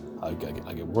I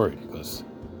get worried because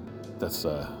that's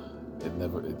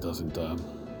it doesn't.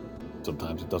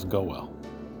 Sometimes it doesn't go well.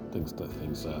 Things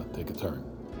take a turn,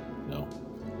 you know.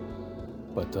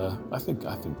 But I think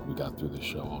we got through this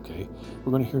show okay.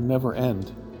 We're going to hear Never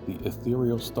End, the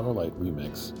Ethereal Starlight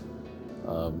remix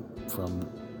from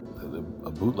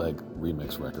a bootleg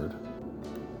remix record.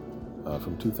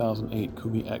 From 2008,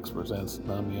 Kumi X presents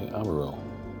Namie Amuro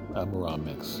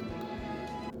mix,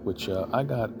 which I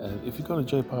got. And if you go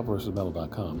to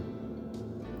jpopversusmetal.com,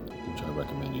 which I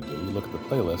recommend you do, you look at the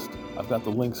playlist. I've got the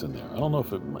links in there. I don't know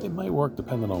if it might work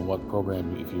depending on what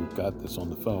program. If you've got this on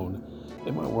the phone,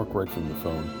 it might work right from your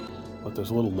phone. But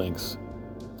there's little links.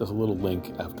 There's a little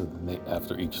link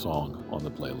after each song on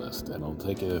the playlist, and it'll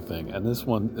take you to the thing. And this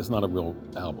one is not a real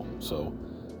album, so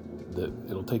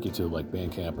it'll take you to like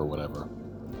Bandcamp or whatever,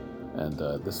 and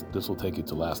this will take you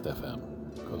to Last.fm.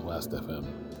 Go to Last.fm.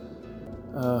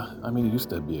 It used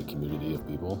to be a community of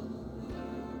people.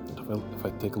 If I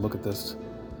take a look at this,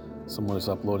 someone has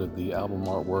uploaded the album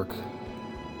artwork.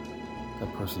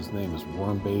 That person's name is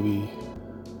Worm Baby.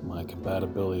 My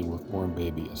compatibility with Worm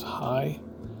Baby is high,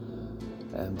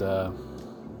 and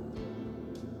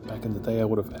back in the day I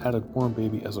would have added Worm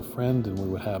Baby as a friend, and we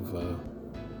would have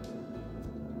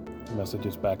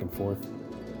messages back and forth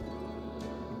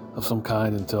of some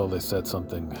kind until they said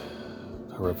something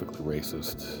horrifically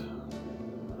racist.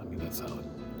 That's how it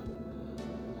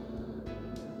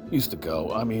used to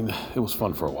go. It was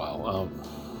fun for a while.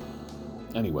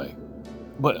 Anyway,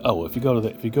 but if you go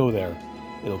there,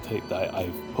 it'll take.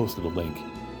 I've posted a link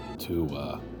to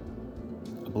a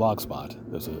blog spot.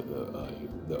 There's an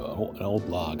old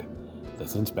blog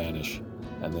that's in Spanish,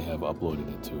 and they have uploaded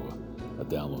it to a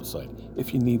download site.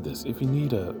 If you need this, if you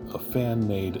need a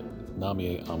fan-made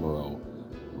Namie Amuro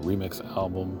remix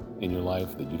album in your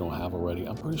life that you don't have already,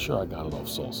 I'm pretty sure I got it off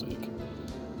SoulSeek.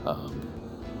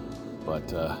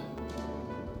 But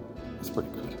it's pretty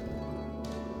good.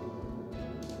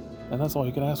 And that's all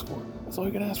you can ask for. That's all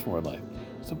you can ask for in life.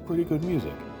 Some pretty good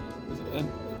music. And,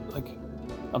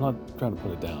 I'm not trying to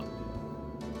put it down.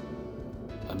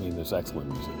 There's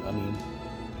excellent music.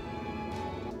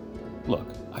 Look,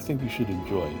 I think you should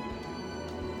enjoy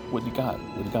what you got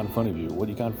in front of you. What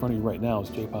you got in front of you right now is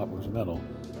J-pop versus metal,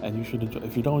 and you should enjoy.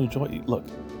 If you don't enjoy it, look,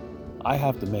 I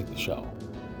have to make the show.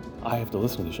 I have to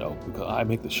listen to the show because I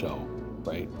make the show,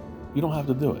 right? You don't have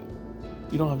to do it.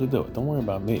 You don't have to do it. Don't worry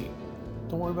about me.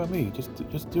 Don't worry about me.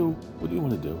 Just do what you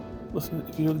want to do. Listen,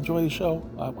 if you enjoy the show,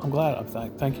 I'm glad.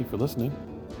 Thank you for listening,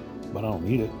 but I don't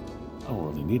need it. I don't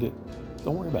really need it.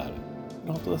 Don't worry about it. You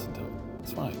don't have to listen to it.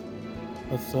 It's fine.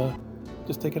 Let's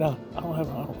Just take it out. I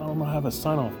don't know how to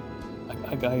sign off.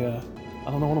 I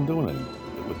don't know what I'm doing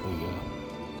with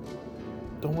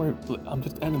the. Don't worry. I'm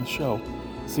just ending the show.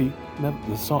 See,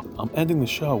 the song. I'm ending the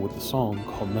show with the song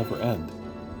called "Never End,"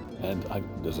 and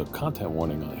there's a content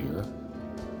warning on here.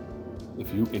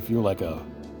 If you're like a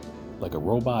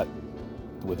robot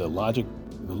with the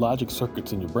logic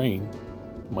circuits in your brain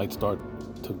might start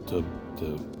to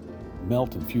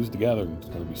melt and fuse together, and it's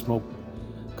going to be smoke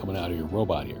coming out of your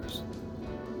robot ears.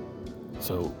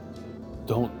 So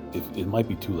it might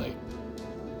be too late.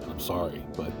 I'm sorry,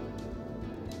 but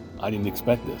I didn't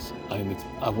expect this.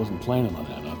 I wasn't planning on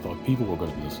that. I thought people were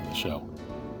going to be listening to the show.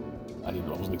 I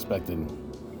wasn't expecting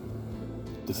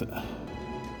this.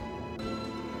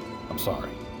 I'm sorry.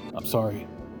 I'm sorry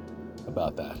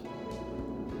about that.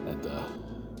 And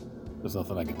there's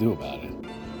nothing I can do about it.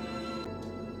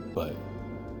 But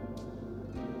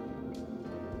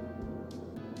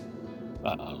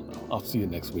I don't know. I'll see you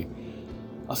next week.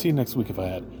 I'll see you next week if I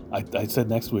had. I said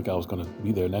next week I was going to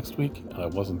be there next week, and I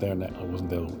wasn't there. I wasn't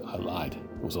there. I lied.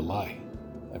 It was a lie.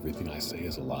 Everything I say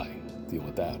is a lie. Deal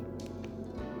with that.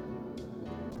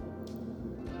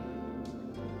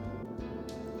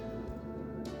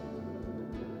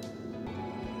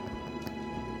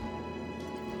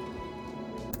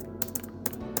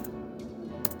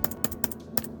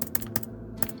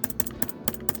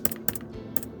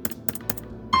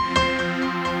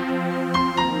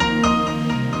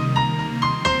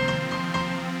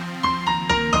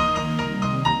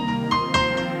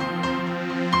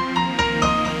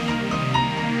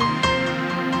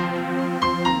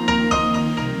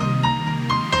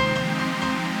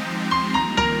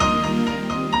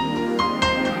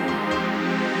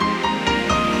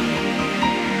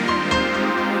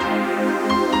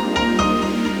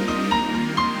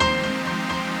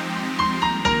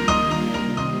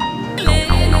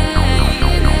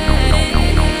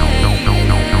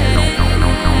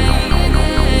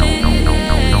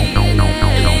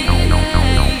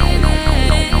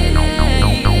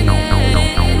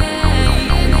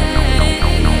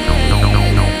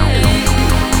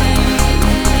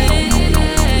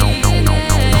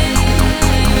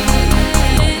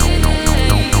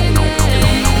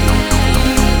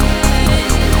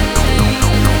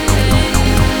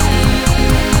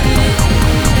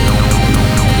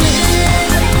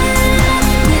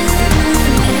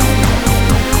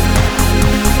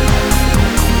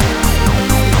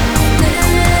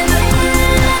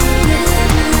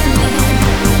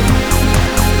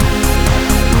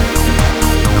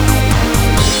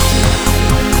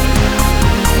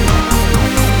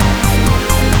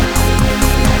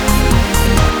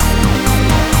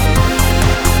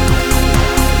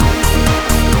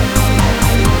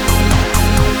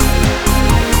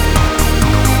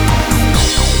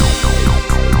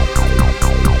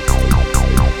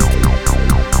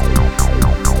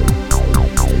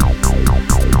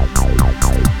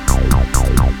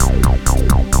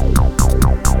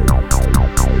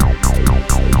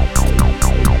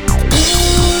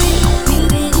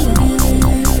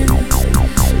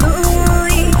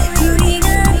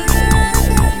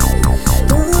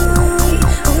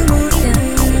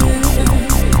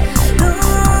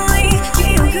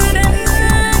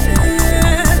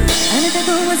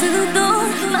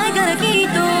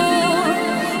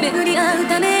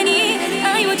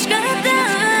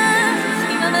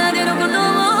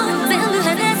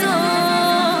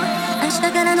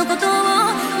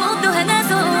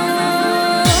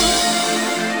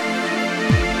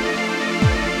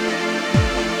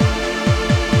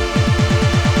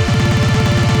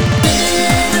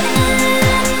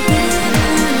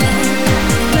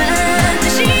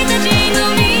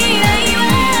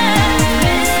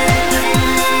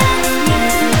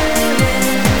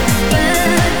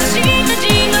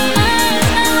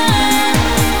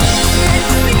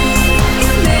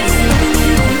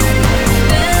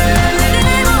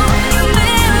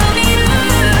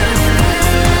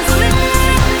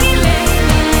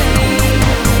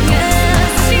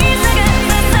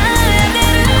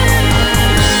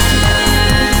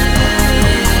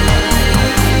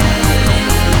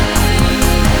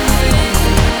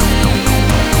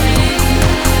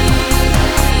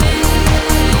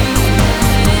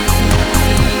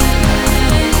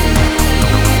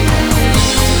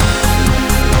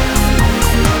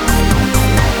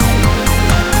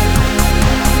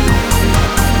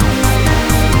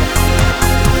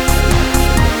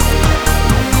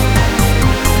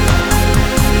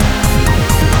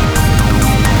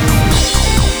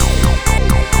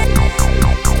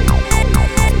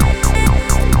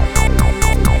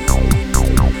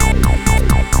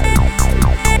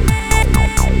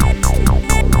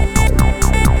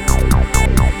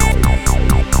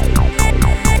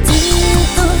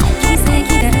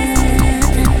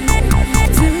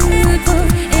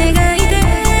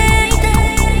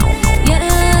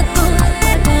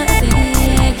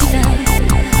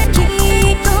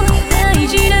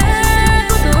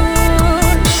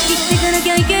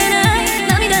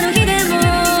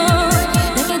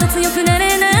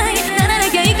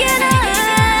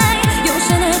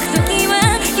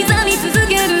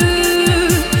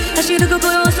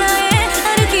 close my